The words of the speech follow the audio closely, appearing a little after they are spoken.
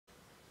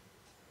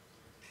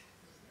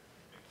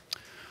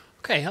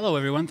Okay, hello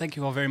everyone. Thank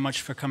you all very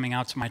much for coming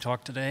out to my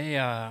talk today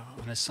on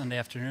this Sunday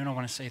afternoon. I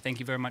want to say thank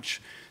you very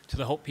much to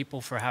the Hope people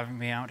for having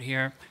me out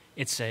here.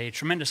 It's a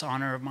tremendous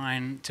honor of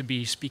mine to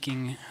be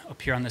speaking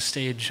up here on the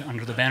stage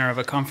under the banner of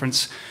a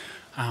conference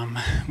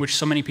which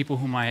so many people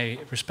whom I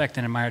respect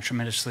and admire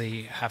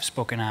tremendously have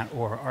spoken at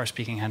or are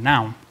speaking at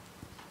now.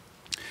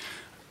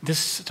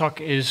 This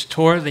talk is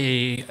Tor,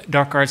 the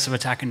Dark Arts of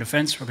Attack and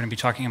Defense. We're going to be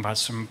talking about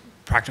some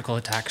practical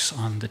attacks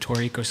on the Tor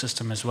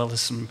ecosystem, as well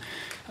as some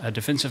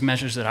defensive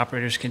measures that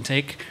operators can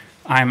take.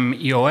 I'm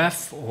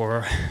EOF,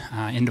 or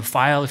into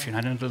file, if you're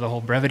not into the whole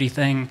brevity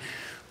thing.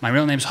 My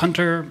real name's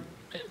Hunter.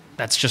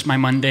 That's just my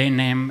mundane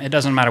name. It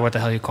doesn't matter what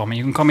the hell you call me.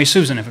 You can call me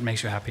Susan if it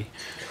makes you happy.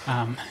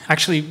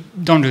 Actually,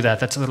 don't do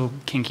that. That's a little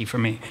kinky for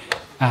me.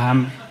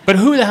 But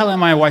who the hell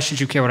am I? Why should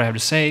you care what I have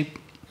to say?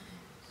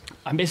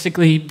 I'm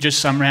basically just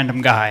some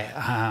random guy.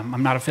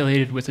 I'm not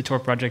affiliated with the Tor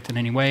project in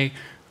any way.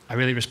 I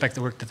really respect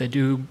the work that they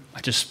do.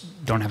 I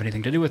just don't have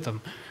anything to do with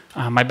them.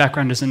 My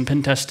background is in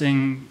pen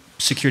testing,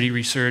 security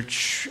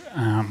research,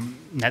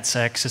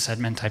 NetSec,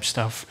 sysadmin type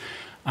stuff.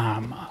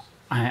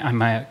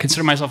 I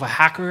consider myself a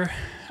hacker.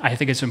 I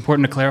think it's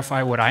important to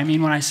clarify what I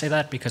mean when I say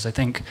that, because I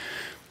think,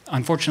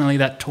 unfortunately,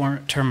 that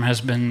term has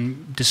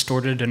been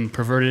distorted and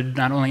perverted,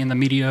 not only in the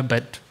media,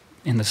 but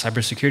in the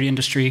cybersecurity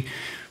industry.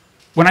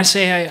 When I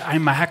say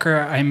I'm a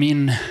hacker, I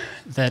mean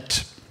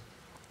that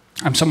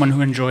I'm someone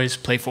who enjoys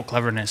playful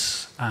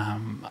cleverness.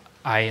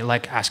 I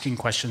like asking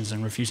questions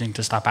and refusing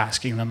to stop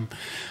asking them.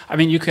 I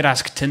mean, you could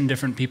ask 10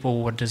 different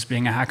people what does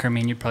being a hacker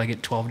mean, you'd probably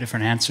get 12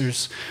 different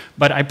answers.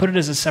 But I put it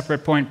as a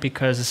separate point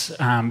because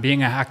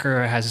being a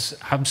hacker has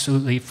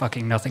absolutely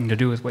fucking nothing to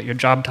do with what your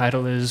job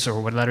title is or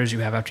what letters you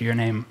have after your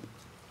name.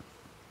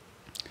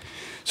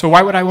 So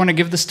why would I want to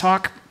give this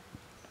talk?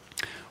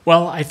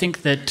 Well, I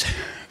think that,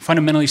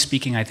 fundamentally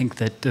speaking, I think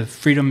that the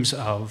freedoms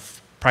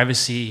of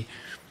privacy,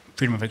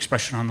 freedom of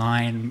expression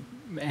online,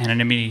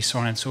 anonymity, so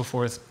on and so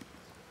forth,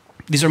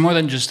 these are more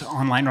than just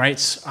online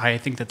rights. I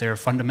think that they're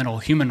fundamental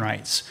human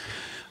rights.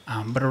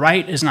 But a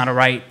right is not a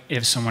right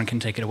if someone can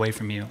take it away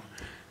from you.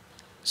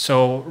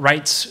 So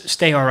rights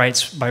stay our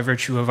rights by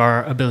virtue of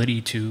our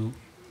ability to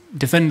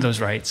defend those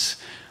rights.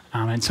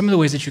 And some of the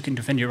ways that you can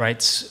defend your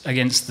rights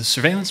against the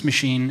surveillance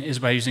machine is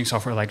by using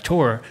software like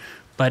Tor.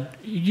 But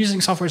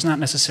using software is not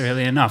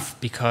necessarily enough,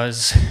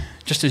 because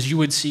just as you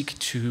would seek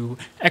to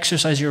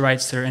exercise your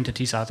rights, there are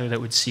entities out there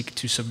that would seek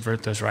to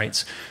subvert those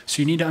rights.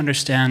 So you need to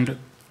understand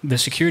the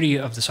security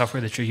of the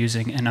software that you're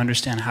using and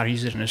understand how to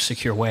use it in a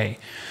secure way.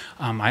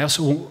 I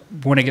also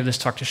want to give this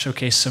talk to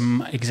showcase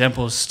some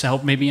examples to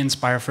help maybe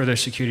inspire further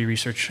security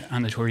research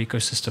on the Tor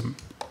ecosystem.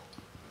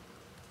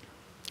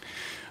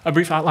 A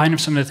brief outline of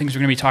some of the things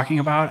we're going to be talking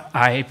about.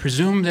 I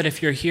presume that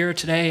if you're here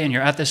today and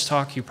you're at this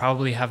talk, you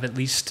probably have at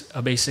least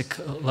a basic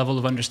level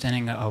of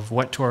understanding of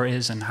what Tor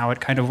is and how it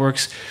kind of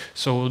works.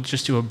 So we'll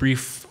just do a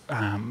brief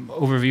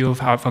overview of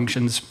how it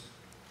functions,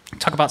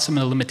 talk about some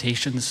of the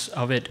limitations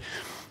of it,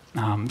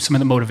 some of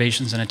the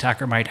motivations an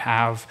attacker might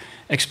have,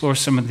 explore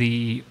some of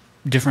the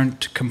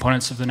different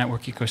components of the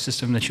network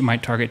ecosystem that you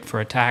might target for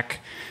attack,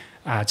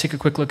 take a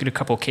quick look at a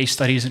couple case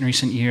studies in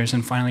recent years,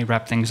 and finally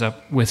wrap things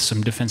up with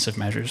some defensive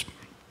measures.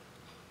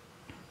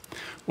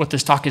 What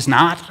this talk is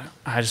not,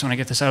 I just want to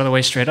get this out of the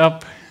way straight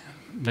up.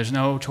 There's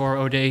no Tor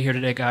O-Day here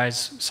today,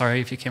 guys. Sorry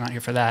if you came out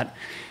here for that.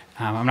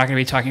 I'm not going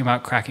to be talking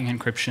about cracking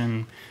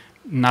encryption,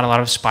 not a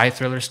lot of spy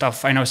thriller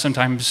stuff. I know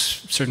sometimes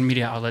certain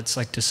media outlets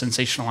like to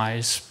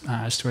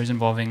sensationalize stories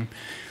involving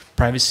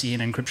privacy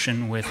and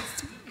encryption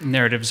with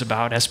narratives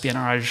about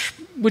espionage,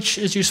 which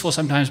is useful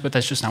sometimes, but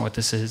that's just not what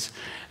this is.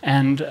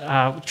 And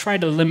try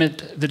to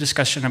limit the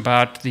discussion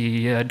about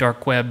the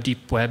dark web,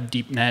 deep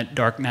net,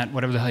 dark net,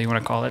 whatever the hell you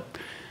want to call it.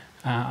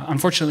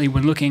 Unfortunately,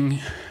 when looking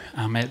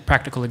at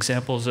practical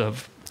examples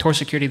of Tor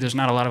security, there's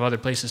not a lot of other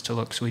places to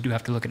look, so we do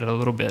have to look at it a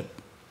little bit.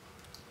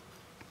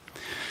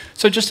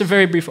 So just a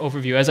very brief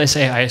overview. As I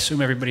say, I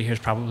assume everybody here is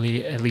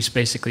probably at least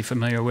basically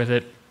familiar with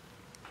it.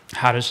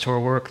 How does Tor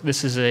work?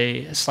 This is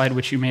a slide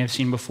which you may have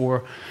seen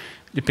before,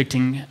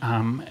 depicting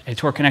a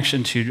Tor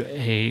connection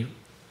to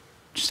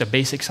just a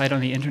basic site on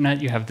the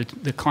internet. You have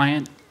the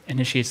client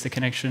initiates the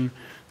connection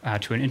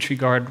to an entry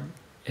guard.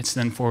 It's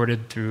then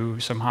forwarded through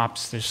some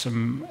hops. There's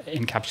some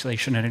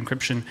encapsulation and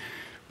encryption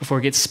before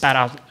it gets spat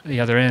out the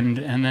other end,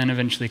 and then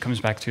eventually comes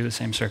back through the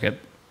same circuit.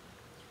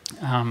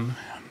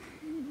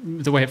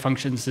 The way it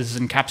functions is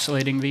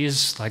encapsulating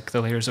these like the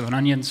layers of an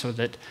onion, so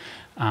that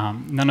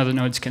none of the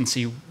nodes can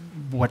see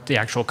what the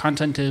actual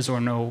content is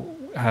or know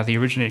the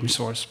originating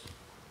source.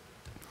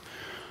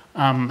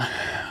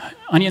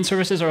 Onion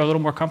services are a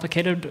little more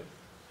complicated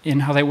in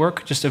how they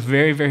work. Just a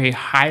very, very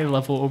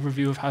high-level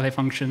overview of how they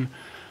function.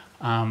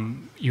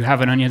 You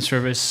have an onion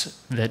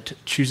service that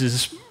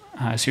chooses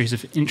a series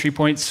of entry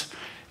points.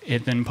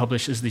 It then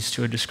publishes these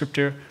to a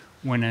descriptor.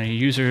 When a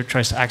user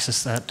tries to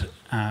access that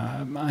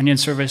onion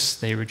service,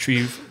 they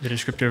retrieve the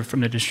descriptor from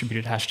the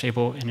distributed hash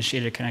table,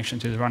 initiate a connection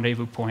to the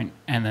rendezvous point,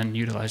 and then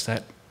utilize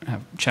that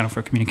channel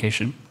for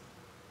communication.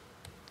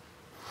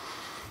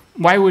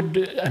 Why would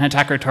an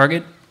attacker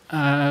target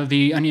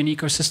the onion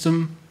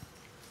ecosystem?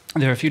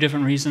 There are a few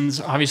different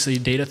reasons. Obviously,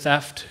 data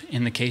theft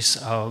in the case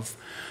of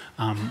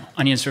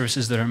onion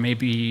services that are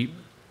maybe,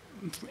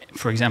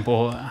 for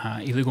example,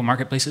 illegal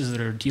marketplaces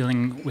that are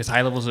dealing with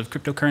high levels of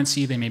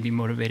cryptocurrency. They may be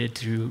motivated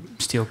to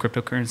steal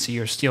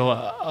cryptocurrency or steal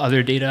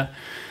other data.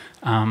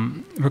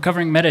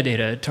 Recovering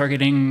metadata,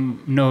 targeting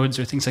nodes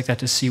or things like that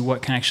to see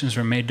what connections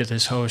were made to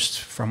this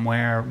host, from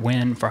where,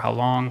 when, for how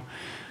long.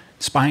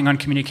 Spying on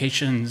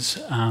communications,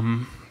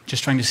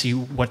 just trying to see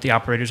what the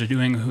operators are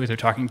doing, who they're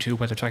talking to,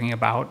 what they're talking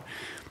about.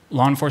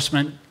 Law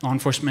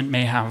enforcement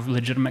may have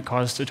legitimate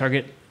cause to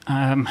target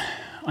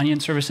onion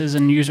services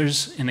and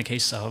users in the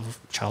case of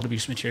child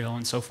abuse material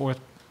and so forth.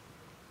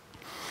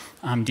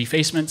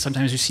 Defacement,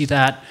 sometimes you see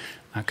that.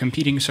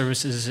 Competing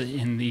services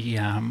in the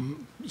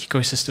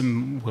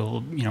ecosystem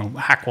will,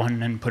 hack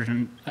one and put it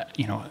in,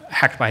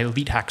 hacked by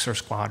elite hacker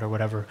squad or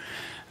whatever.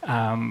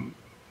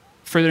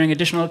 Furthering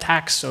additional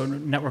attacks, so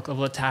network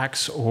level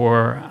attacks,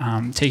 or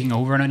taking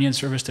over an onion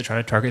service to try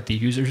to target the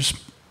users.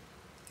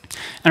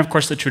 And of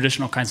course, the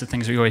traditional kinds of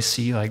things we always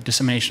see, like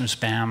dissemination of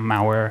spam,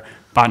 malware,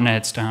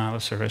 botnets, denial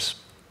of service.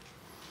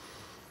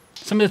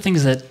 Some of the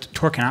things that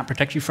Tor cannot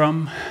protect you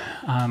from,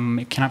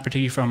 it cannot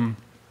protect you from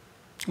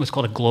what's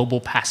called a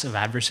global passive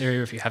adversary,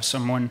 or if you have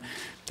someone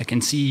that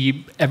can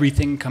see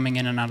everything coming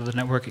in and out of the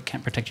network, it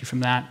can't protect you from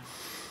that.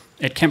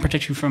 It can't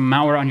protect you from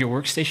malware on your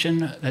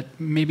workstation. That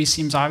maybe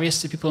seems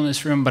obvious to people in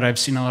this room, but I've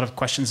seen a lot of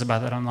questions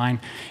about that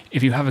online.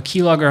 If you have a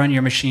keylogger on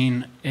your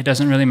machine, it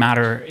doesn't really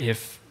matter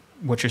if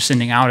what you're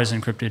sending out is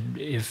encrypted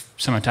if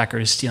some attacker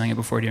is stealing it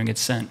before it even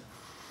gets sent.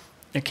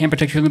 It can't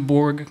protect you from the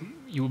Borg.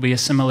 You will be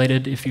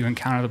assimilated if you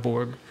encounter the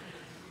Borg.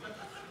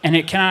 And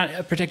it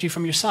cannot protect you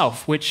from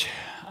yourself, which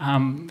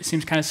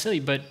seems kind of silly,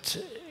 but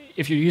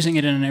if you're using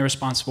it in an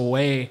irresponsible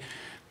way,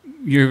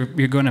 you're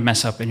going to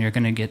mess up and you're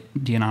going to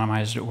get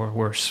de-anonymized or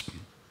worse.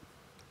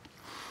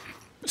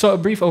 So a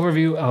brief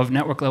overview of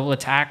network level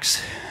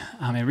attacks.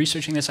 In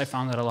researching this, I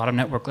found that a lot of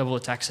network level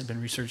attacks have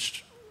been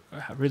researched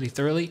really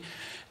thoroughly,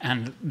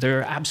 and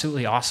they're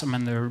absolutely awesome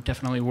and they're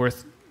definitely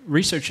worth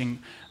researching.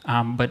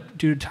 But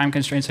due to time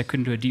constraints, I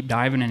couldn't do a deep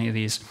dive in any of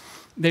these.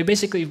 They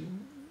basically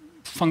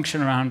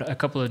function around a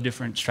couple of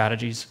different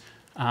strategies.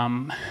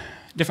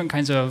 Different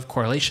kinds of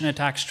correlation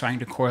attacks, trying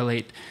to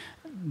correlate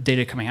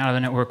data coming out of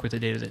the network with the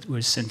data that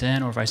was sent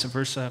in, or vice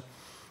versa.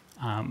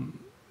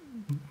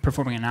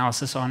 Performing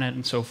analysis on it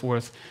and so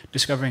forth.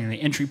 Discovering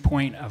the entry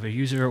point of a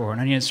user or an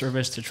onion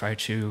service to try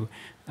to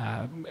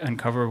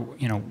uncover,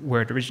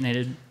 where it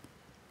originated.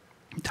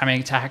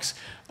 Timing attacks,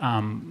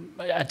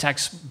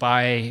 attacks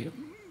by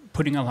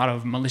putting a lot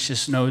of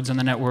malicious nodes on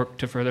the network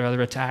to further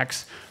other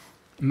attacks.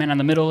 Man in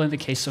the middle in the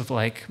case of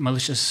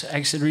malicious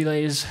exit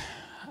relays.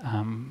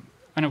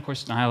 And of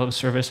course, denial of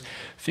service.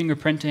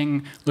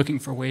 Fingerprinting, looking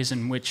for ways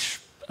in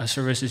which a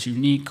service is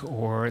unique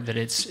or that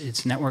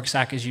its network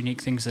stack is unique,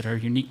 things that are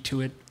unique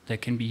to it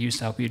that can be used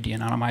to help you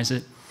de-anonymize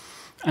it.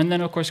 And then,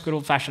 of course, good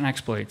old-fashioned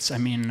exploits. I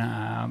mean,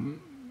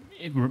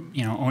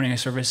 owning a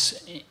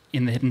service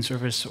in the hidden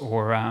service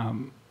or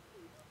an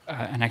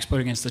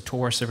exploit against the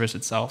Tor service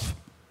itself.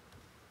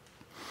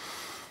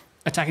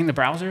 Attacking the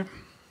browser.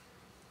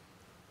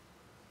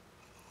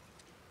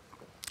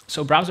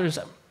 So browsers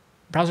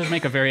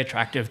make a very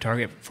attractive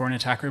target for an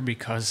attacker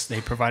because they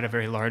provide a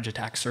very large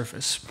attack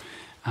surface.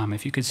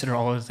 If you consider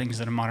all of the things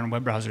that a modern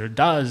web browser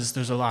does,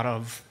 there's a lot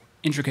of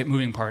intricate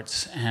moving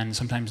parts, and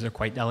sometimes they're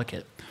quite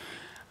delicate.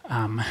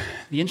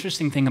 The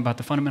interesting thing about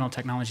the fundamental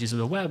technologies of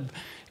the web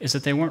is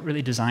that they weren't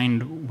really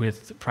designed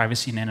with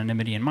privacy and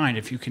anonymity in mind.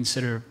 If you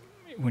consider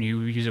when you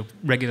use a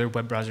regular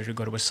web browser to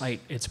go to a site,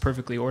 it's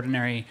perfectly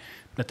ordinary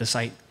that the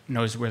site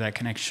knows where that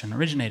connection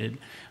originated.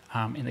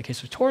 In the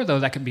case of Tor, though,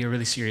 that could be a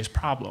really serious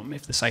problem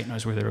if the site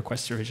knows where the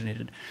request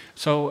originated.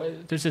 So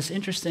there's this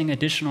interesting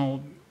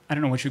additional, I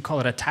don't know what you'd call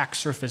it, attack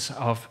surface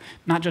of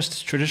not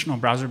just traditional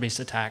browser-based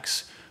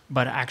attacks,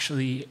 but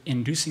actually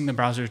inducing the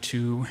browser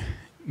to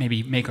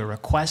maybe make a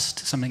request,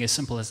 something as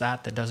simple as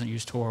that doesn't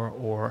use Tor,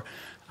 or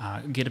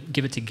give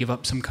it to give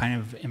up some kind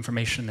of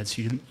information that's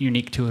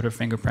unique to it or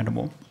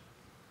fingerprintable.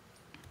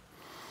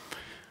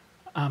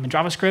 In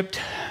JavaScript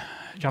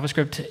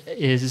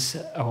is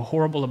a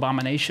horrible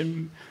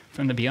abomination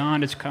from the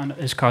beyond.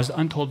 It's caused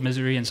untold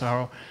misery and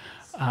sorrow.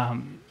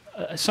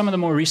 Some of the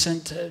more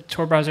recent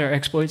Tor browser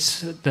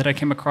exploits that I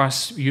came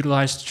across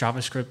utilized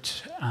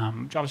JavaScript.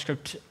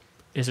 JavaScript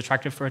is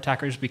attractive for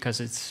attackers because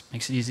it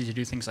makes it easy to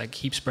do things like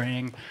heap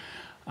spraying.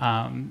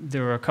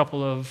 There were a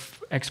couple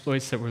of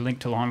exploits that were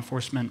linked to law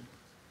enforcement.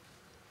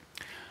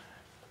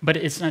 But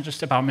it's not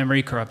just about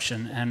memory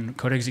corruption and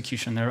code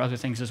execution. There are other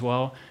things as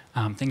well.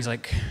 Things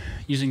like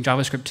using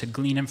JavaScript to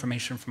glean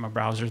information from a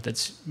browser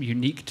that's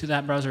unique to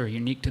that browser or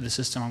unique to the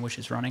system on which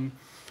it's running.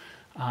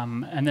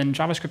 And then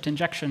JavaScript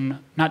injection,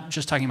 not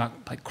just talking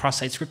about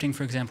cross-site scripting,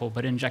 for example,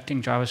 but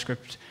injecting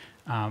JavaScript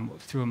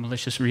through a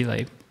malicious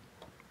relay.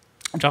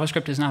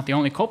 JavaScript is not the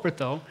only culprit,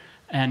 though,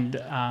 and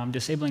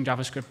disabling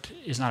JavaScript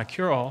is not a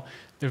cure-all.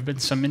 There have been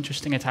some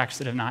interesting attacks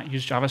that have not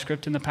used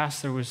JavaScript in the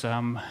past. There was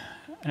an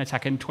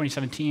attack in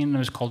 2017 that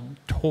was called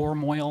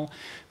Tormoil,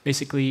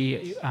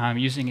 basically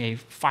using a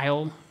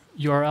file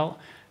URL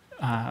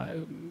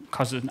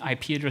caused an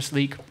IP address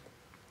leak.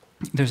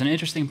 There's an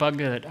interesting bug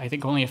that I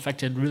think only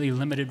affected really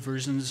limited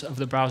versions of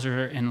the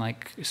browser in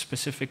like a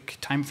specific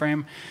time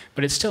frame,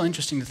 but it's still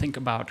interesting to think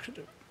about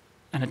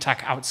an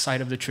attack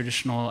outside of the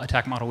traditional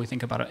attack model we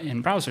think about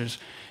in browsers.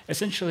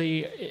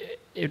 Essentially,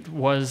 it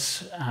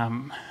was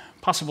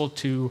possible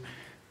to,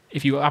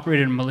 if you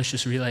operated a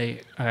malicious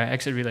relay,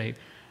 exit relay,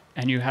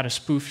 and you had a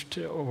spoofed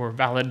or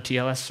valid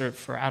TLS cert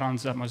for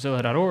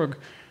addons.mozilla.org,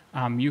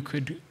 you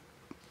could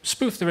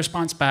spoof the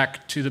response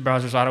back to the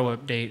browser's auto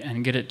update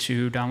and get it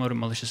to download a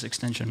malicious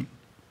extension.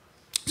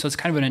 So it's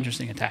kind of an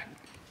interesting attack.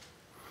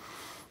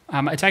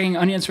 Attacking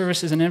onion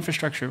services and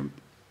infrastructure,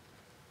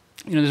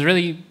 there's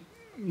really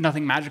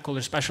nothing magical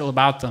or special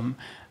about them.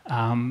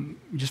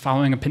 Just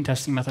following a pen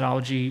testing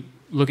methodology,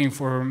 looking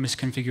for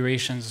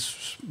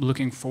misconfigurations,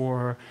 looking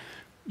for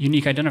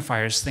unique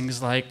identifiers,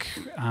 things like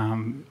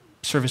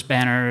service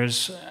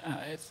banners,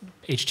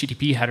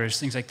 HTTP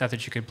headers, things like that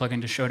that you could plug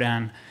into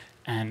Shodan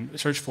and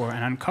search for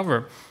and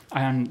uncover.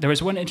 There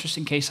was one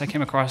interesting case I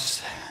came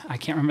across. I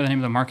can't remember the name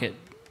of the market.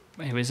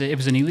 It was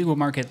an illegal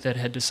market that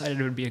had decided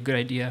it would be a good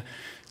idea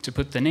to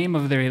put the name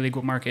of their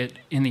illegal market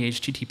in the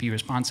HTTP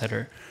response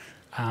header.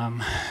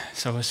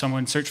 So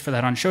someone searched for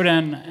that on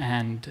Shodan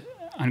and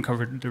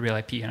uncovered the real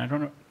IP. And I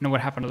don't know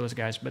what happened to those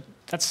guys, but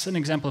that's an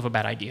example of a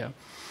bad idea.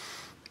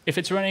 If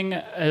it's running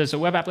as a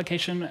web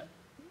application,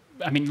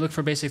 look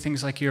for basic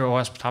things like your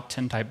OWASP top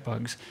 10 type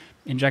bugs,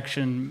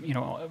 injection,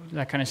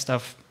 that kind of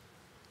stuff.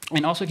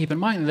 And also keep in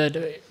mind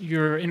that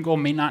your end goal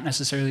may not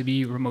necessarily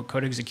be remote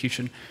code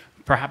execution.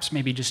 Perhaps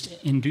maybe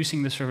just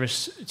inducing the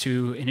service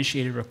to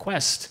initiate a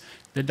request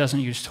that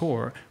doesn't use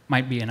Tor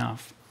might be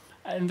enough.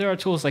 And there are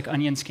tools like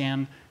Onion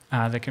Scan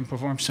that can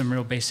perform some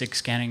real basic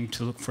scanning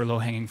to look for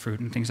low-hanging fruit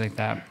and things like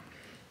that.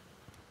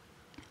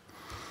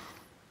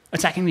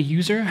 Attacking the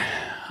user.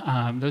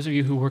 Those of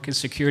you who work in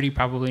security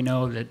probably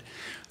know that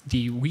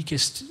the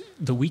weakest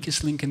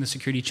link in the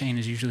security chain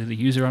is usually the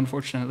user,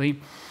 unfortunately.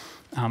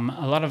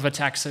 A lot of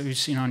attacks that we've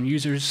seen on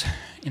users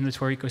in the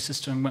Tor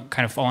ecosystem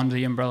kind of fall under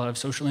the umbrella of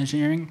social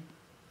engineering.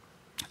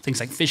 Things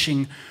like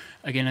phishing,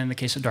 again, in the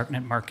case of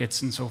darknet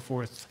markets and so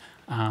forth.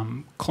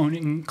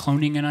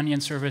 Cloning an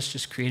onion service,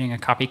 just creating a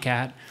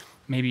copycat,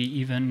 maybe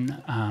even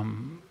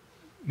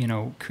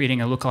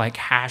creating a lookalike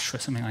hash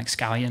with something like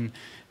Scallion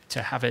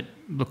to have it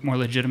look more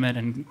legitimate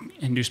and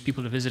induce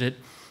people to visit it.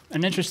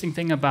 An interesting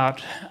thing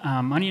about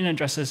onion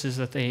addresses is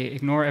that they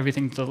ignore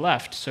everything to the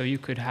left. So you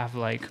could have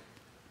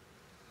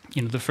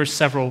the first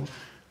several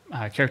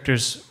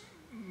characters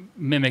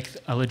mimic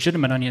a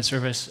legitimate onion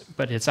service,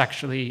 but it's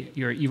actually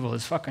your evil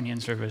as fuck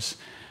onion service.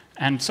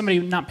 And somebody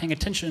not paying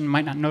attention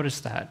might not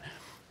notice that.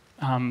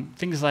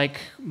 Things like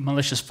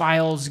malicious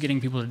files, getting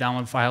people to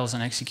download files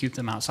and execute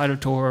them outside of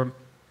Tor.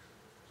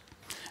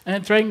 And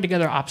then threading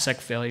together OPSEC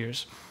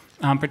failures.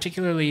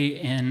 Particularly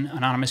in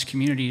anonymous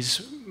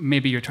communities,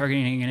 maybe you're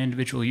targeting an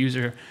individual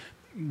user,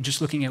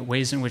 just looking at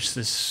ways in which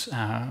this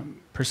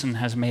person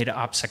has made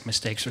OPSEC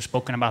mistakes or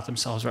spoken about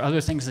themselves or other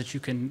things that you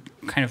can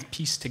kind of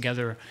piece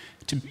together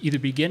to either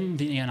begin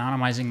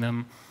de-anonymizing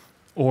them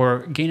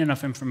or gain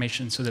enough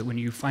information so that when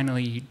you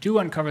finally do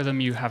uncover them,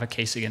 you have a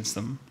case against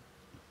them.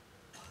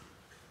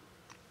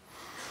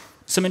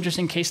 Some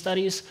interesting case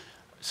studies.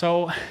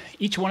 So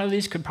each one of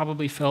these could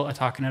probably fill a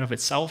talk in and of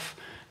itself.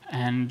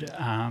 And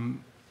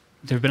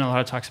there have been a lot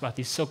of talks about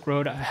these. Silk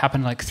Road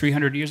happened like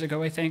 300 years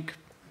ago, I think.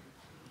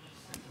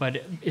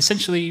 But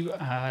essentially,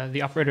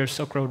 the operator of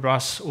Silk Road,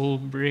 Ross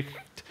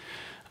Ulbricht,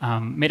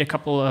 made a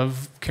couple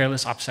of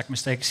careless OPSEC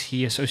mistakes.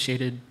 He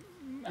associated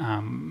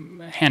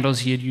handles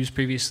he had used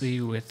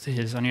previously with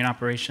his onion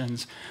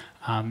operations.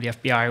 The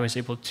FBI was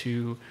able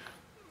to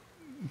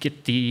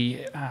get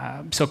the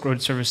Silk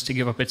Road service to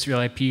give up its real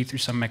IP through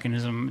some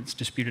mechanism. It's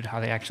disputed how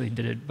they actually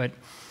did it. But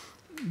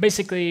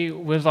basically,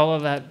 with all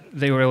of that,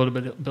 they were able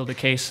to build a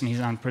case, and he's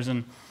out in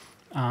prison.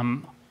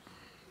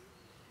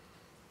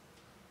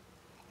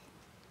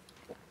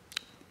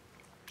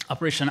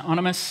 Operation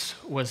Anonymous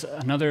was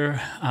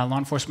another law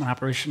enforcement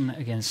operation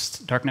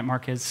against darknet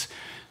markets.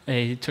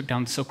 They took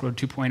down Silk Road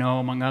 2.0,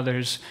 among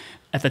others.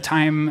 At the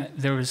time,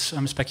 there was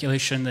some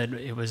speculation that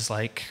it was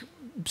like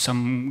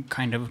some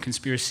kind of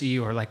conspiracy,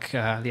 or like the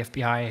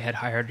FBI had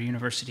hired a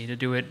university to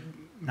do it.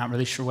 Not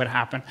really sure what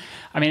happened.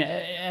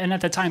 And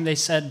at the time they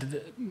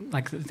said,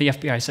 like the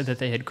FBI said that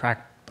they had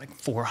cracked like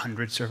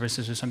 400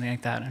 services or something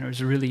like that, and it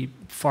was really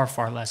far,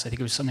 far less. I think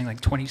it was something like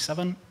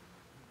 27.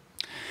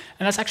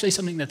 And that's actually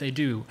something that they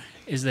do,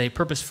 is they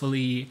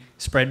purposefully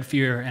spread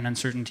fear and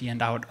uncertainty and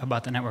doubt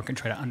about the network and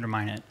try to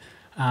undermine it,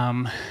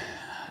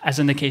 as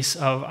in the case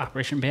of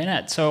Operation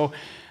Bayonet. So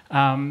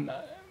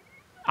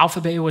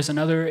Alpha Bay was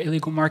another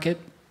illegal market.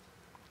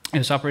 It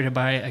was operated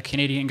by a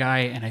Canadian guy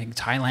in, I think,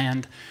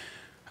 Thailand.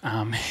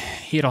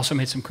 He had also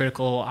made some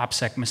critical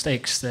OPSEC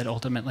mistakes that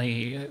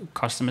ultimately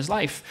cost him his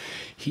life.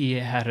 He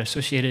had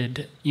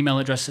associated email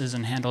addresses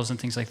and handles and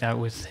things like that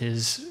with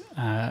his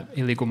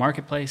illegal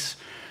marketplace.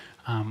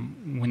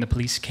 When the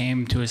police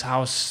came to his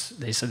house,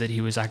 they said that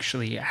he was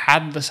actually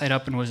had the site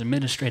up and was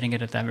administrating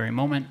it at that very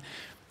moment.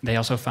 They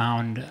also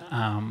found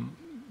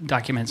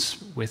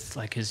documents with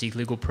like his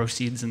illegal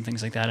proceeds and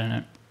things like that in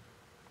it.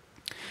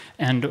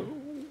 And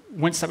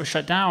once that was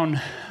shut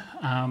down,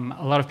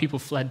 a lot of people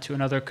fled to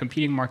another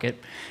competing market.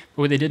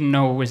 But what they didn't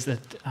know was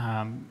that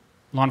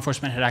law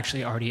enforcement had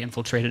actually already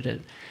infiltrated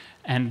it.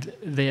 And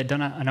they had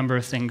done a number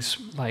of things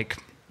like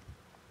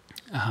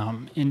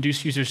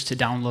induce users to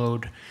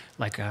download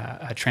like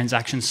a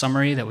transaction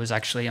summary that was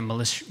actually a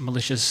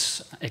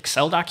malicious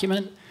Excel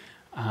document.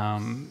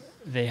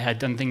 They had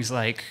done things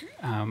like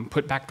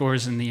put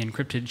backdoors in the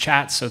encrypted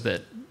chat so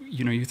that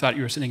you thought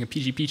you were sending a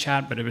PGP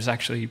chat, but it was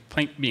actually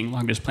being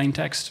logged as plain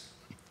text.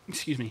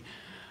 Excuse me.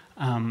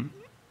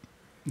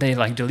 They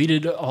like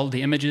deleted all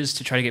the images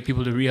to try to get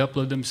people to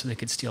re-upload them so they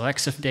could steal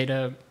EXIF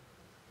data.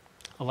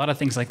 A lot of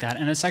things like that,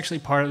 and it's actually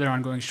part of their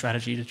ongoing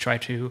strategy to try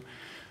to,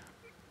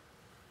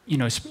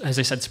 as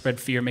I said, spread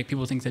fear, make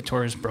people think that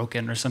Tor is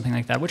broken or something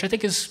like that, which I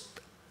think is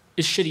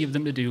shitty of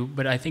them to do.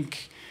 But I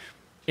think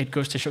it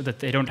goes to show that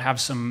they don't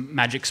have some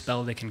magic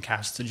spell they can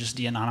cast to just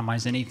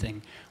de-anonymize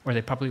anything, or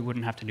they probably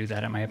wouldn't have to do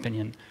that, in my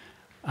opinion.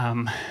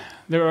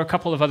 There are a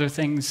couple of other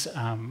things,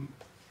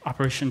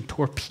 Operation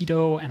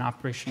Torpedo and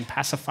Operation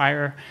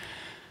Pacifier.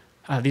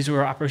 These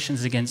were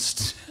operations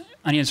against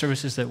onion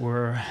services that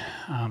were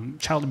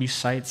child abuse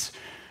sites.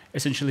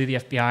 Essentially, the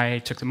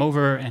FBI took them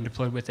over and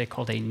deployed what they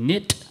called a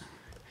NIT.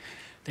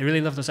 They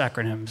really love those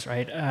acronyms,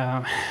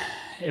 right?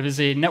 It was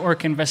a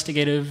network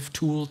investigative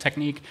tool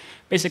technique,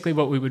 basically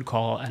what we would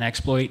call an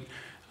exploit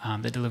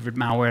that delivered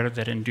malware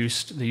that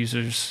induced the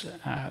user's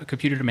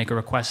computer to make a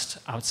request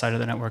outside of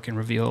the network and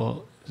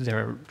reveal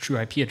their true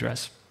IP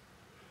address.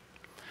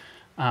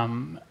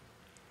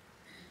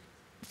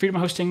 Freedom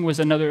Hosting was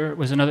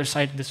another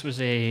site. This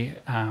was a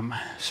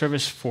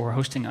service for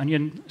hosting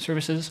onion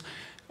services.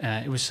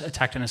 It was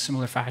attacked in a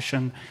similar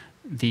fashion.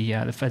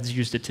 The feds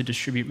used it to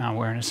distribute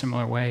malware in a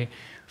similar way.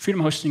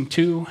 Freedom Hosting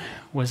 2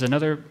 was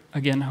another,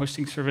 again,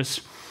 hosting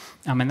service.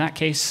 In that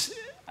case,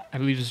 I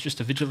believe it was just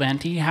a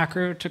vigilante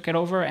hacker took it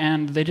over,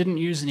 and they didn't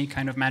use any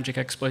kind of magic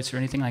exploits or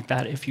anything like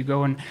that. If you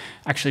go and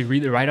actually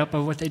read the write-up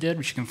of what they did,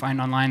 which you can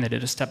find online, they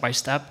did a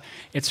step-by-step,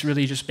 it's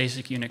really just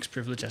basic Unix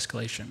privilege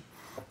escalation.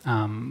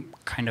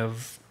 Kind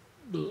of,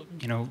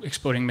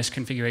 exploiting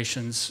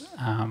misconfigurations,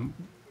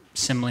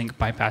 symlink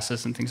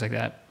bypasses, and things like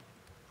that.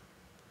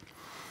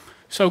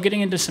 So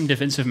getting into some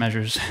defensive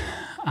measures.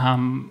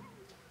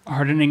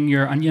 Hardening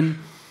your onion.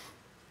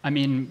 I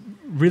mean,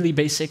 really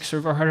basic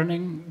server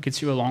hardening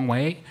gets you a long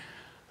way.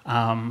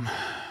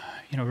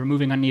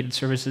 Removing unneeded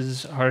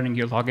services, hardening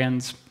your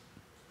logins,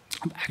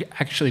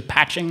 actually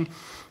patching,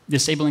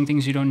 disabling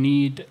things you don't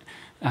need,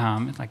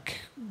 like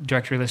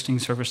directory listing,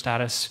 server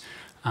status,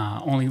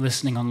 only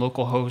listening on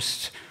local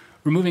hosts,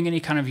 removing any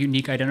kind of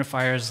unique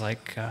identifiers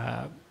like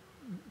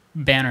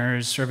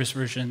banners, service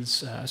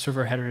versions,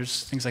 server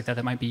headers, things like that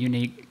that might be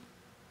unique.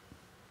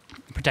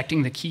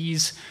 Protecting the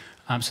keys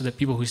so that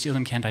people who steal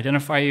them can't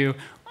identify you.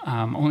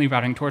 Only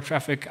routing Tor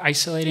traffic,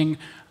 isolating.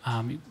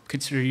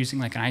 Consider using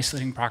like an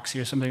isolating proxy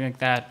or something like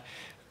that.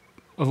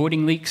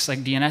 Avoiding leaks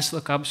like DNS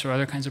lookups or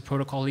other kinds of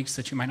protocol leaks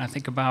that you might not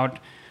think about.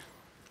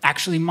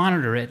 Actually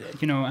monitor it.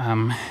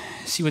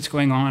 See what's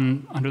going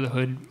on under the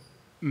hood.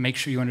 Make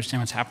sure you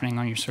understand what's happening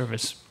on your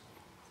service.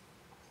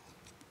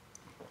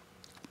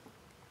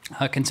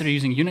 Consider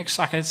using Unix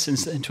sockets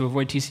to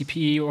avoid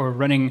TCP or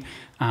running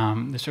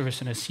the service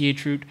in a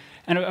CH root.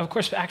 And of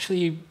course,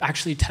 actually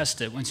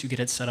test it once you get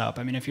it set up.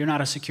 I mean, if you're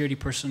not a security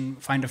person,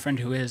 find a friend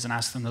who is and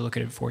ask them to look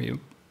at it for you.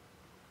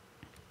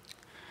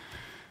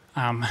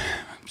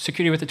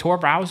 Security with the Tor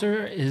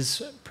browser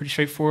is pretty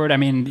straightforward. I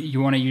mean, you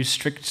want to use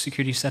strict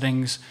security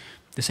settings,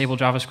 disable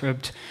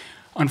JavaScript.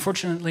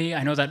 Unfortunately,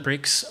 I know that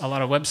breaks a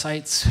lot of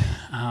websites.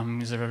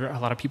 There are a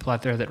lot of people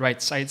out there that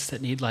write sites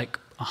that need like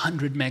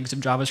 100 megs of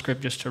JavaScript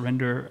just to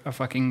render a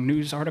fucking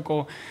news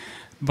article.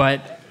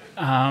 But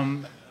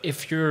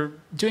if you're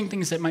doing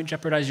things that might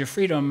jeopardize your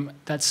freedom,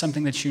 that's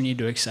something that you need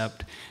to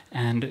accept.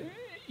 And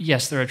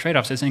yes, there are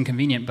trade-offs. It's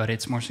inconvenient, but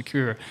it's more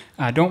secure.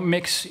 Don't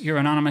mix your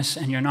anonymous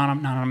and your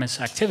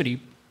non-anonymous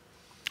activity.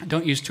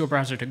 Don't use Tor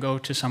browser to go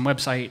to some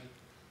website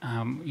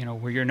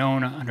where you're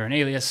known under an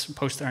alias,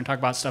 post there and talk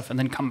about stuff, and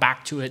then come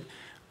back to it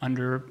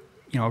under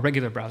a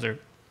regular browser.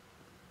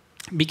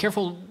 Be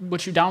careful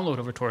what you download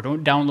over Tor.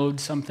 Don't download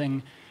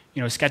something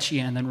sketchy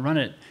and then run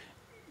it.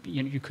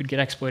 You could get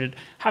exploited.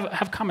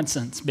 Have common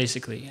sense,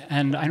 basically.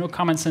 And I know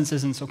common sense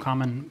isn't so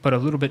common, but a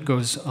little bit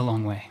goes a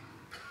long way.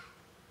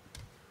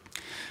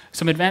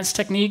 Some advanced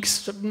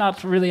techniques,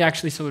 not really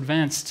actually so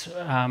advanced,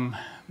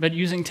 but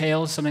using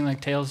Tails, something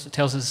like Tails.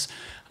 Tails is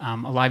a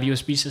live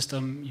USB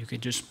system. You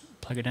could just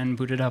plug it in,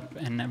 boot it up,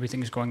 and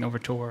everything is going over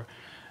Tor.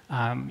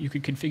 You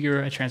could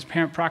configure a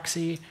transparent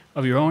proxy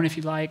of your own if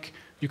you like.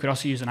 You could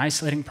also use an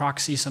isolating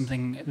proxy,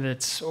 something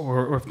that's,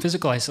 or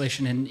physical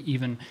isolation, and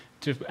even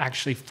to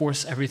actually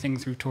force everything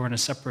through Tor in a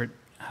separate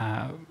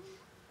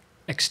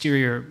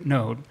exterior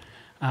node.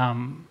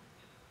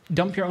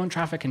 Dump your own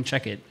traffic and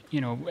check it.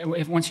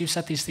 Once you've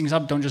set these things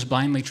up, don't just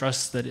blindly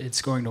trust that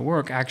it's going to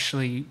work.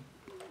 Actually,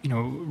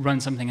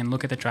 run something and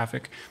look at the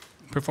traffic,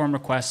 perform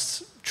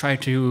requests, try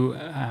to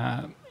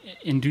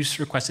induce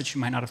requests that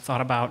you might not have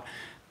thought about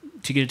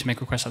to get it to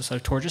make requests outside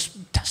of Tor. Just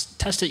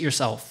test it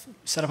yourself.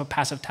 Set up a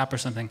passive tap or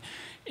something.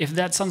 If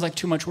that sounds like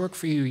too much work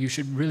for you, you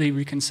should really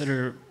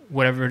reconsider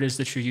whatever it is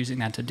that you're using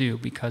that to do,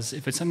 because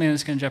if it's something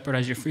that's going to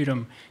jeopardize your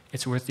freedom,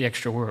 it's worth the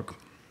extra work.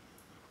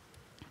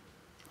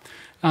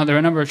 There are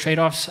a number of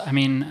trade-offs. I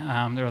mean,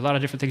 there are a lot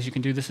of different things you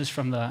can do. This is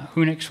from the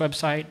Whonix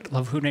website.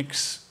 Love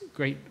Whonix,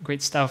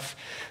 great stuff.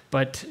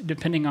 But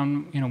depending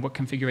on what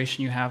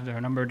configuration you have, there are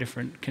a number of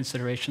different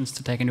considerations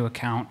to take into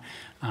account.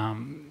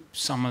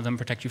 Some of them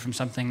protect you from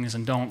some things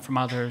and don't from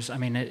others. I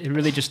mean, it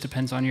really just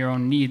depends on your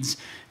own needs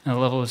and the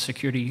level of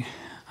security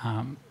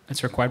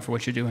that's required for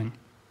what you're doing.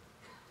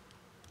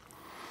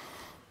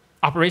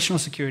 Operational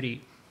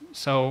security.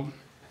 So,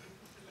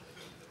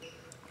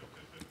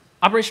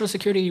 operational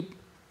security,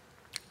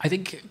 I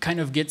think, kind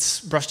of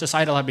gets brushed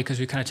aside a lot because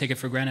we kind of take it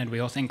for granted. We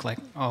all think like,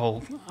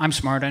 oh, I'm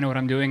smart, I know what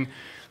I'm doing.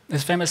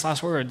 His famous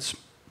last words.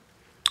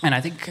 And I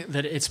think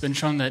that it's been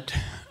shown that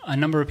a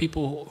number of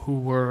people who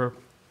were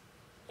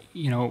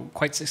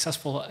quite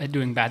successful at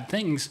doing bad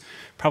things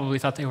probably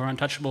thought they were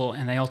untouchable,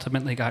 and they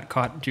ultimately got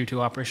caught due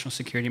to operational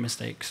security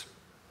mistakes.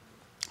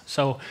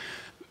 So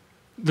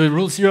the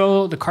rule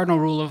 0, the cardinal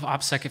rule of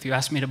OPSEC, if you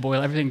ask me to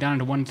boil everything down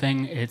into one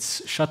thing,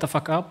 it's shut the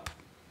fuck up.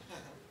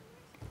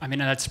 I mean,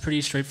 that's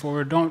pretty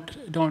straightforward.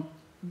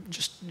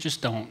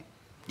 Just don't.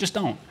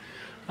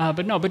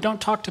 But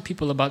don't talk to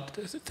people about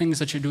things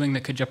that you're doing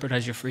that could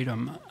jeopardize your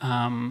freedom.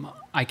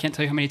 I can't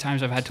tell you how many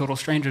times I've had total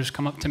strangers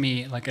come up to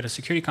me, like at a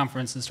security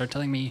conference, and start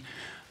telling me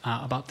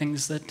about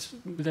things that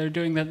they're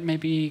doing that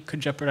maybe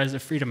could jeopardize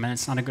their freedom, and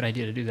it's not a good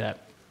idea to do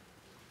that.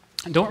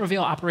 Don't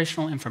reveal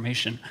operational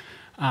information.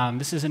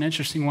 This is an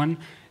interesting one.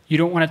 You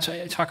don't want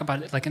to talk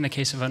about it, like in the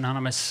case of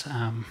anonymous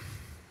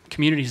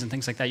communities and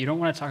things like that. You don't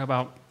want to talk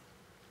about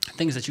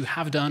things that you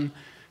have done,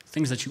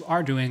 things that you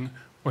are doing,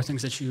 or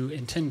things that you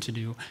intend to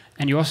do.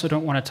 And you also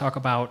don't want to talk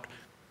about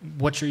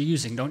what you're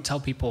using. Don't tell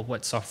people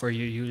what software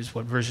you use,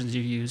 what versions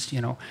you used,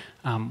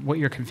 what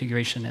your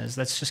configuration is.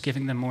 That's just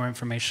giving them more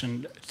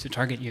information to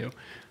target you.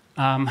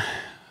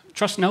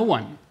 Trust no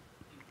one.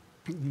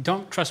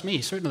 Don't trust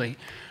me, certainly.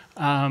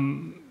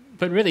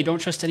 But really, don't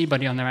trust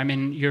anybody on there. I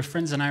mean, your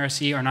friends in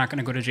IRC are not going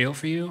to go to jail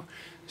for you,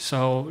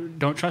 so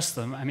don't trust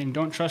them. I mean,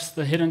 don't trust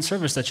the hidden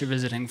service that you're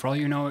visiting. For all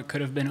you know, it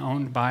could have been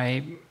owned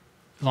by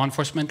law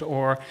enforcement,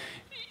 or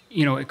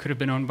it could have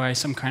been owned by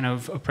some kind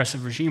of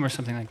oppressive regime or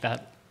something like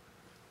that.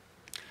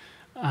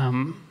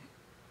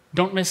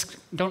 Don't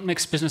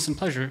mix business and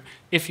pleasure.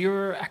 If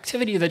your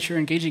activity that you're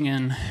engaging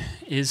in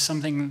is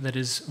something that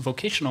is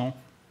vocational,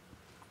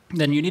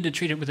 then you need to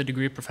treat it with a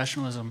degree of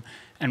professionalism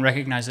and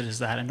recognize it as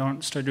that, and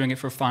don't start doing it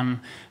for fun.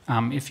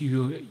 If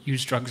you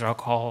use drugs or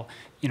alcohol,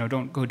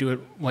 don't go do it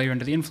while you're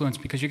under the influence,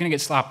 because you're going to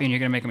get sloppy and you're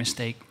going to make a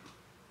mistake.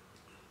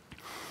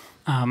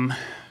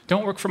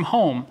 Don't work from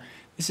home.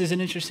 This is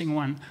an interesting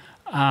one.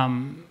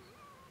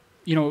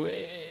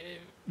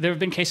 There have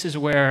been cases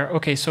where,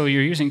 okay, so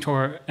you're using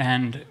Tor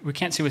and we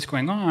can't see what's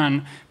going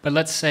on, but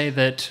let's say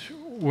that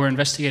we're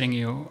investigating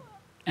you,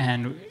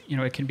 and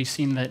it can be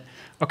seen that,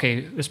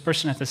 okay, this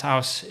person at this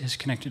house is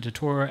connected to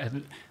Tor at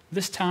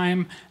this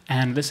time,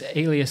 and this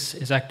alias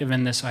is active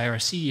in this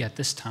IRC at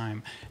this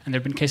time. And there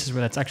have been cases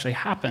where that's actually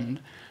happened.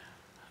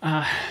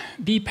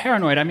 Be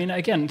paranoid. I mean,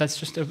 again, that's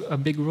just a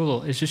big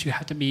rule. It's just you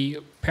have to be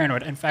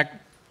paranoid. In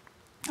fact,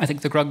 I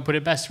think the Grug put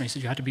it best when he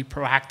said you have to be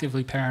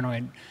proactively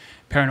paranoid.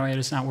 Paranoia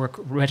does not work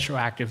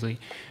retroactively.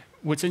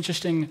 What's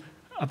interesting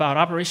about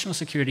operational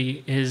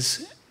security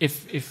is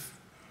if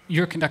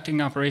you're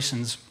conducting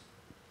operations,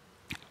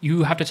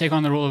 you have to take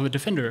on the role of a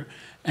defender.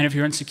 And if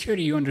you're in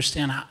security, you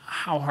understand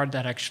how hard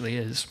that actually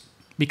is.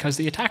 Because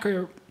the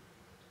attacker,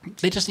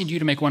 they just need you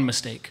to make one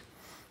mistake.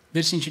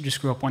 They just need you to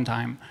screw up one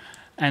time.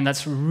 And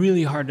that's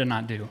really hard to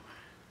not do.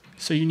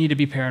 So you need to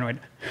be paranoid.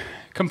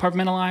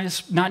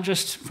 Compartmentalize, not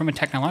just from a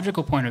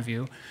technological point of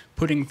view,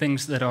 putting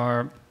things that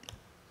are,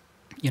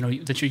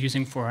 that you're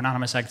using for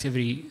anonymous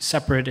activity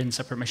separate in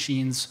separate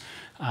machines,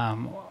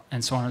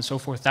 and so on and so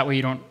forth. That way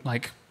you don't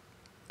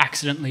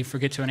accidentally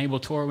forget to enable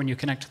Tor when you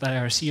connect to that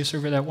IRC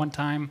server that one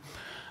time.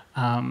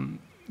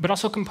 But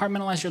also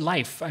compartmentalize your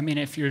life. I mean,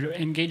 if you're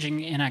engaging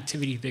in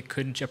activity that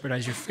could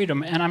jeopardize your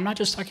freedom, and I'm not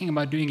just talking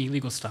about doing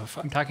illegal stuff.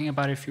 I'm talking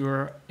about if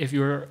you're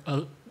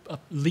a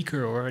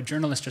leaker or a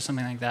journalist or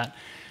something like that,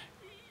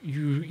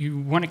 you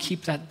want to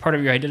keep that part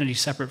of your identity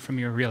separate from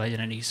your real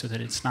identity so that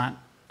it's not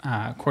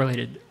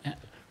correlated.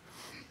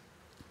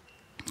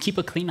 Keep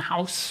a clean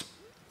house.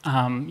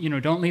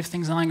 Don't leave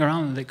things lying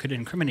around that could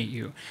incriminate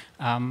you.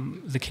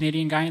 The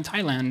Canadian guy in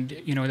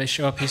Thailand, they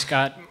show up, he's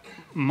got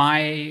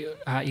my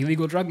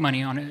illegal drug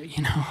money on it,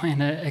 in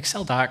an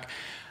Excel doc.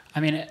 I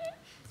mean,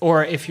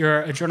 or if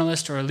you're a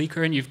journalist or a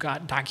leaker and you've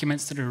got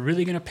documents that are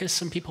really going to piss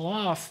some people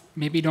off,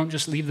 maybe don't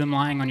just leave them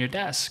lying on your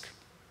desk.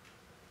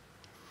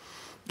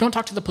 Don't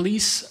talk to the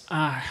police.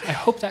 I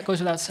hope that goes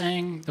without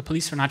saying. The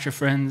police are not your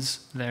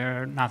friends.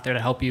 They're not there to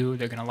help you.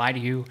 They're going to lie to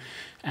you,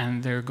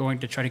 and they're going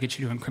to try to get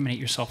you to incriminate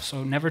yourself.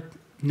 So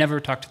never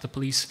talk to the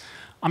police.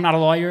 I'm not a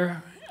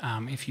lawyer.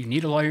 If you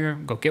need a lawyer,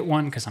 go get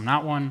one, because I'm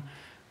not one.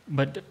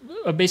 But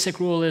a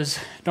basic rule is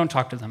don't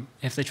talk to them.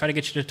 If they try to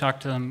get you to talk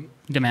to them,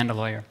 demand a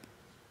lawyer.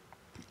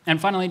 And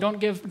finally, don't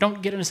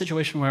get in a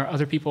situation where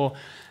other people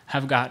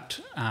have got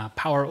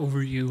power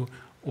over you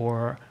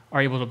or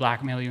are able to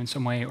blackmail you in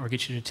some way or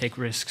get you to take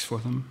risks for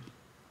them.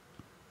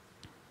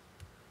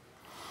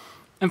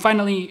 And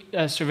finally,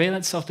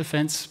 surveillance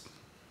self-defense.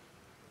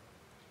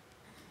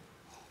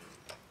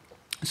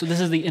 So this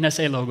is the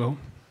NSA logo.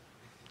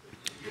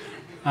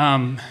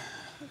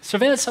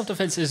 Surveillance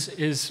self-defense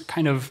is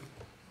kind of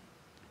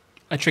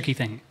a tricky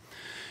thing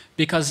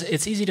because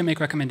it's easy to make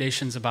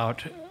recommendations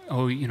about,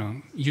 oh,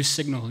 use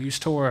Signal, use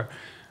Tor,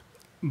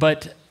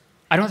 but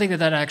I don't think that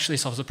that actually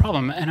solves the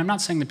problem. And I'm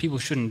not saying that people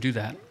shouldn't do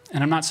that.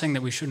 And I'm not saying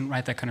that we shouldn't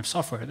write that kind of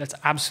software. That's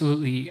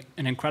absolutely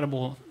an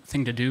incredible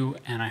thing to do,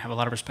 and I have a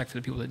lot of respect for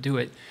the people that do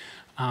it.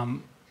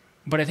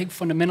 But I think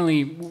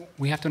fundamentally,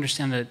 we have to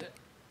understand that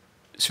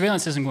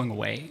surveillance isn't going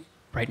away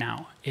right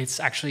now.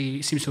 It's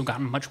actually seems to have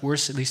gotten much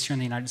worse, at least here in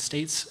the United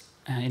States,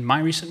 in my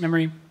recent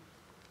memory.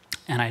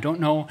 And I don't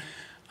know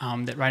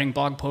that writing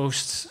blog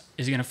posts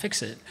is going to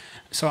fix it.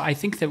 So I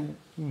think that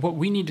what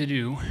we need to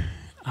do,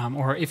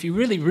 or if you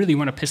really, really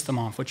want to piss them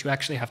off, what you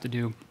actually have to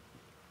do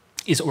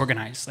is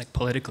organize, like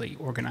politically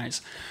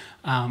organize.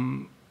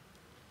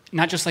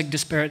 Not just like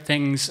disparate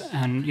things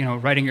and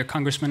writing your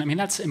congressman. I mean,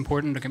 that's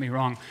important, don't get me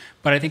wrong.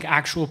 But I think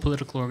actual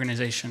political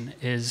organization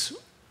is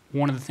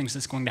one of the things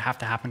that's going to have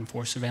to happen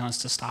for surveillance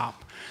to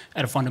stop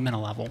at a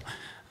fundamental level.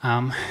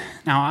 Now,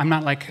 I'm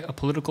not like a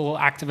political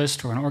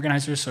activist or an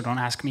organizer, so don't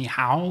ask me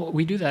how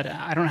we do that.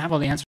 I don't have all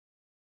the answers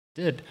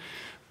I did.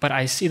 But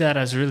I see that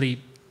as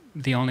really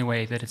the only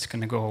way that it's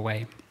going to go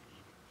away.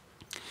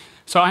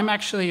 So I'm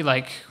actually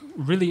like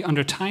really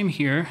under time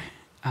here,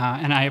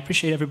 and I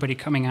appreciate everybody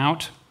coming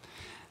out.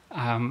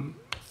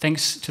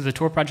 Thanks to the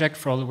Tor project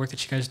for all the work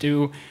that you guys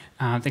do.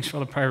 Thanks for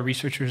all the prior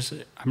researchers.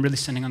 I'm really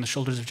standing on the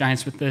shoulders of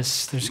giants with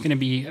this. There's going to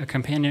be a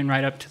companion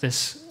write-up to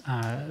this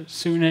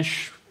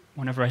soonish,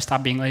 whenever I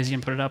stop being lazy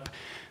and put it up.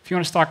 If you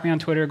want to stalk me on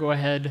Twitter, go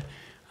ahead.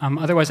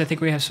 Otherwise, I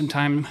think we have some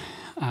time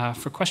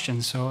for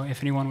questions. So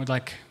if anyone would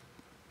like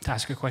to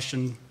ask a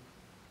question,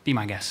 be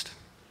my guest.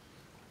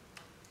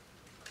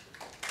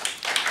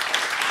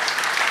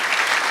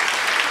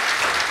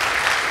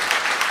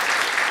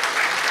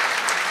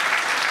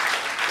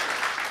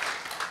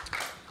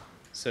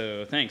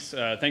 So thanks.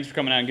 Thanks for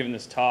coming out and giving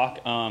this talk.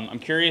 I'm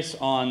curious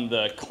on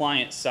the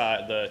client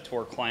side, the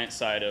Tor client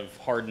side of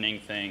hardening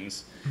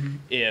things,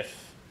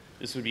 if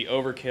this would be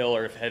overkill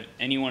or if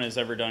anyone has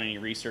ever done any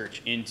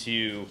research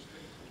into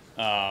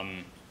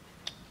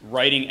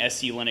writing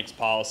SE Linux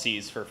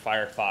policies for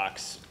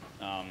Firefox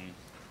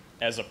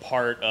as a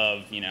part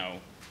of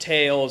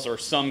Tails or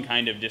some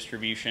kind of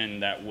distribution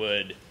that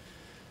would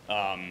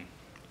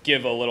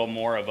give a little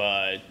more of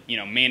a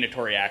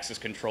mandatory access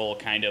control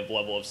kind of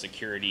level of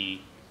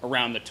security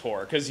around the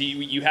Tor, because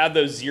you have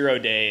those 0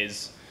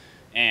 days,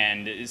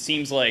 and it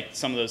seems like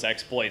some of those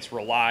exploits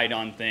relied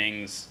on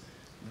things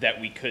that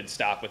we could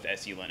stop with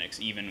SE Linux,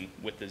 even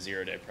with the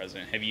 0-day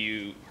precedent. Have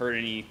you heard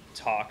any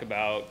talk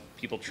about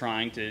people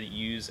trying to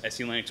use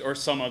SE Linux or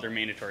some other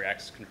mandatory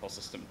access control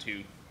system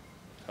to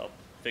help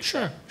fix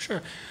that?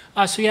 Sure.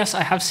 So yes,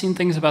 I have seen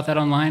things about that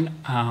online.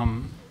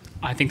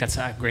 I think that's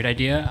a great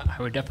idea. I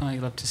would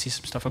definitely love to see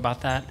some stuff about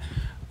that.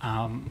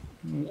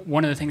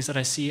 One of the things that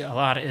I see a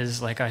lot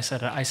is, like I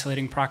said,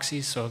 isolating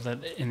proxies, so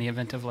that in the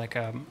event of like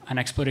an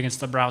exploit against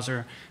the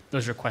browser,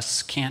 those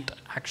requests can't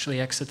actually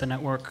exit the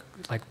network,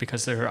 like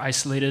because they're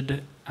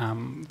isolated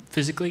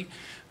physically.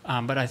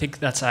 But I think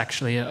that's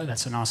actually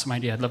that's an awesome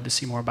idea. I'd love to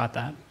see more about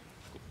that.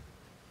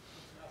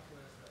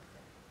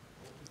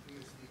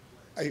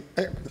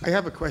 I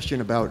have a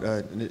question about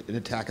an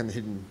attack on the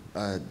hidden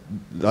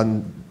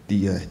on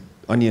the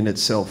onion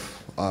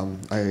itself.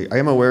 I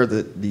am aware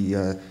that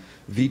the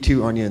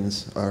V2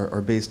 onions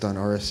are based on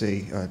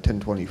RSA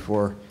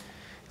 1024,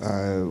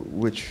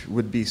 which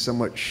would be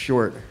somewhat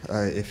short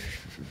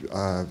if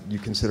you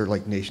consider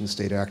like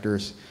nation-state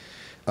actors.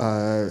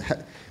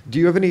 Do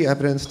you have any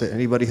evidence that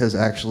anybody has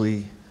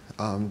actually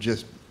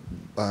just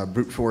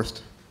brute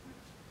forced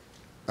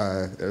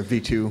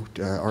V2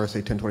 RSA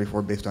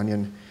 1024 based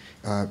onion?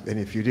 And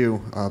if you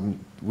do,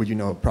 would you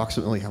know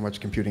approximately how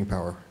much computing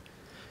power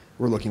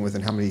we're looking with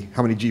and how many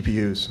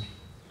GPUs?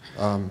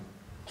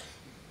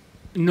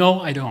 No,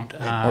 I don't. Or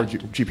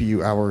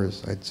GPU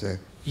hours, I'd say.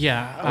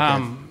 Yeah,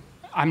 okay.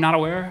 I'm not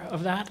aware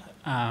of that.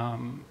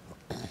 I'm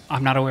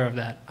not aware of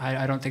that.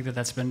 I don't think that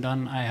that's been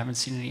done. I haven't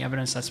seen any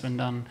evidence that's been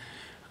done.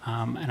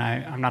 And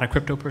I'm not a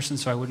crypto person,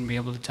 so I wouldn't be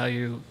able to tell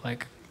you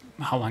like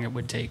how long it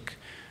would take.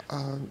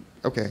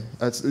 Okay,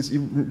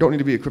 you don't need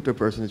to be a crypto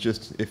person. It's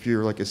just if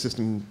you're like a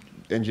system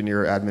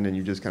engineer or admin and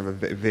you just kind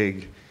of a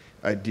vague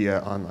idea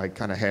on like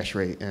kind of hash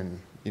rate and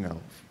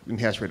and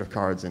hash rate of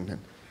cards and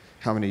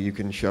how many you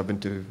can shove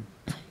into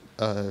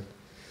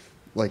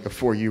like a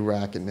 4U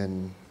rack, and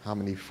then how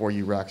many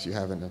 4U racks you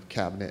have in a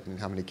cabinet and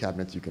how many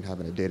cabinets you can have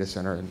in a data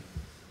center. And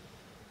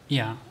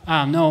yeah,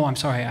 no, I'm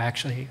sorry.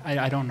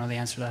 I don't know the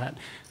answer to that.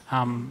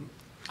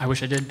 I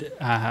wish I did.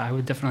 I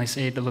would definitely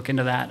say to look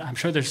into that. I'm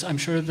sure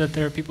that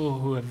there are people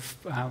who have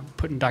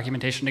put in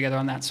documentation together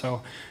on that,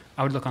 so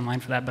I would look online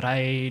for that, but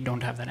I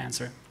don't have that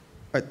answer.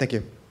 All right, thank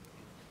you.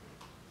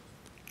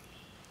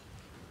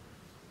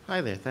 Hi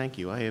there, thank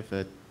you. I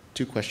have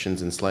two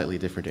questions in slightly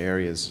different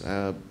areas.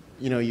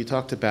 You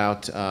talked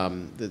about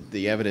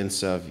the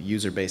evidence of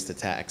user-based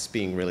attacks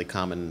being really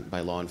common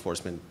by law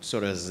enforcement,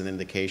 sort of as an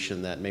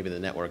indication that maybe the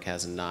network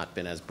has not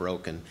been as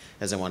broken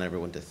as I want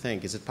everyone to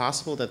think. Is it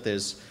possible that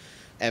there's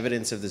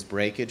evidence of this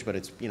breakage, but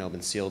it's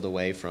been sealed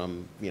away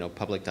from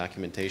public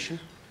documentation?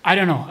 I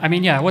don't know. I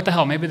mean, yeah, what the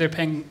hell? Maybe they're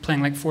playing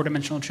like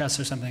four-dimensional chess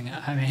or something.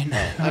 I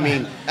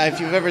mean, if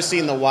you've ever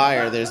seen The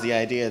Wire, there's the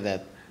idea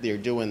that they're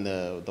doing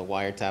the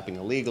wiretapping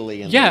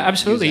illegally. And yeah,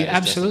 absolutely.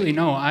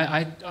 No,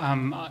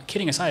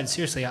 kidding aside,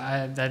 seriously,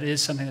 that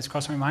is something that's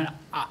crossed my mind.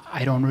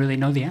 I don't really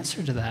know the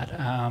answer to that.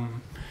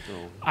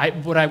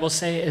 What I will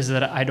say is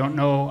that I don't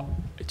know.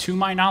 To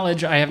my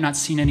knowledge, I have not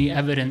seen any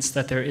evidence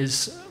that there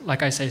is,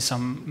 like I say,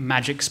 some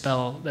magic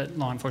spell that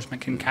law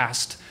enforcement can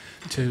cast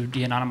to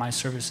de-anonymize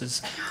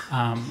services.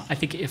 I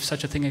think if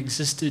such a thing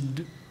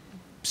existed,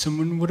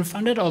 someone would have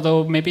found it,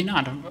 although maybe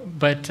not.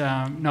 But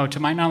no, to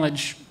my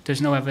knowledge,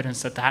 there's no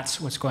evidence that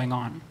that's what's going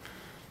on.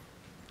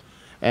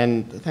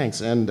 And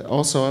thanks. And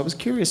also, I was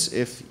curious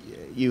if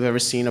you've ever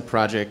seen a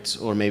project,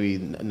 or maybe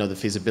know the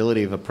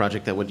feasibility of a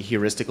project that would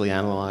heuristically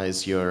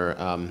analyze your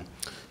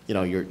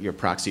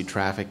proxy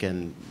traffic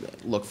and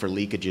look for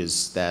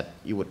leakages that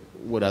you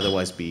would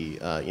otherwise be,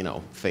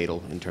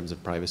 fatal in terms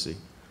of privacy.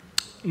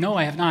 No,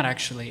 I have not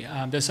actually.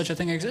 Does such a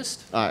thing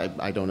exist?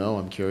 I don't know.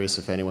 I'm curious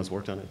if anyone's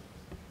worked on it.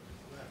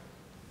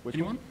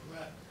 Anyone?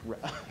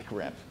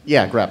 Grep.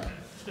 Yeah, Grep.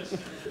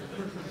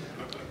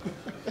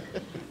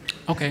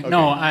 Okay.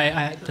 No,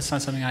 that's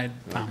not something I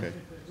found. Okay,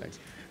 thanks.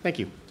 Thank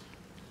you.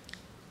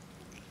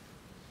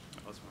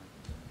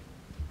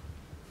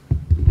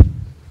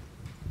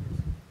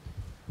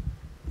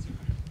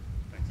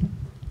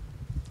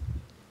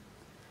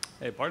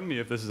 Hey, pardon me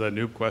if this is a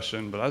noob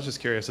question, but I was just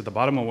curious. At the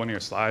bottom of one of your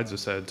slides, it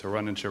said to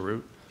run into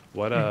root.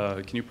 What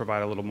can you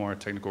provide a little more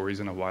technical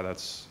reason of why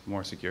that's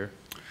more secure?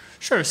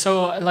 Sure.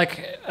 So,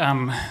 like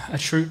a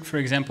chroot, for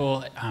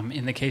example,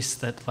 in the case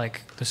that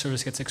like the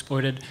service gets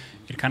exploited,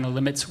 it kind of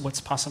limits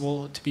what's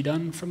possible to be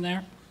done from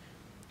there.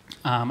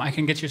 I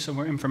can get you some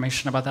more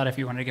information about that if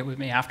you want to get with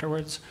me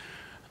afterwards.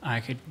 I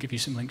could give you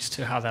some links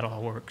to how that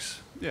all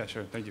works. Yeah,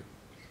 sure. Thank you.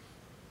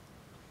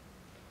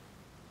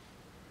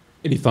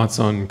 Any thoughts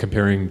on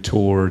comparing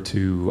Tor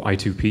to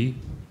I2P?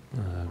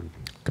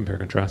 Compare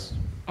contrast.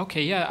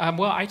 Okay, yeah.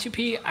 Well,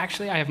 I2P,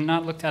 actually, I have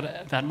not looked at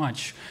it that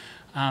much.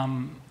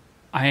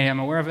 I am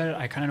aware of it.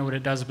 I kind of know what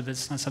it does, but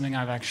it's not something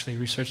I've actually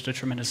researched a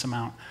tremendous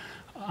amount.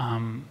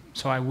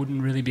 So I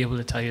wouldn't really be able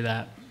to tell you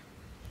that.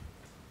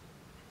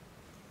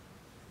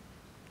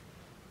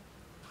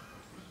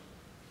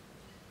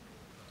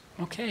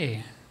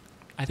 Okay.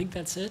 I think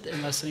that's it,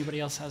 unless anybody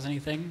else has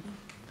anything.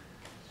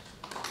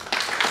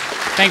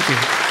 Thank you.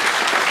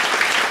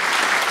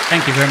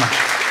 Thank you very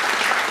much.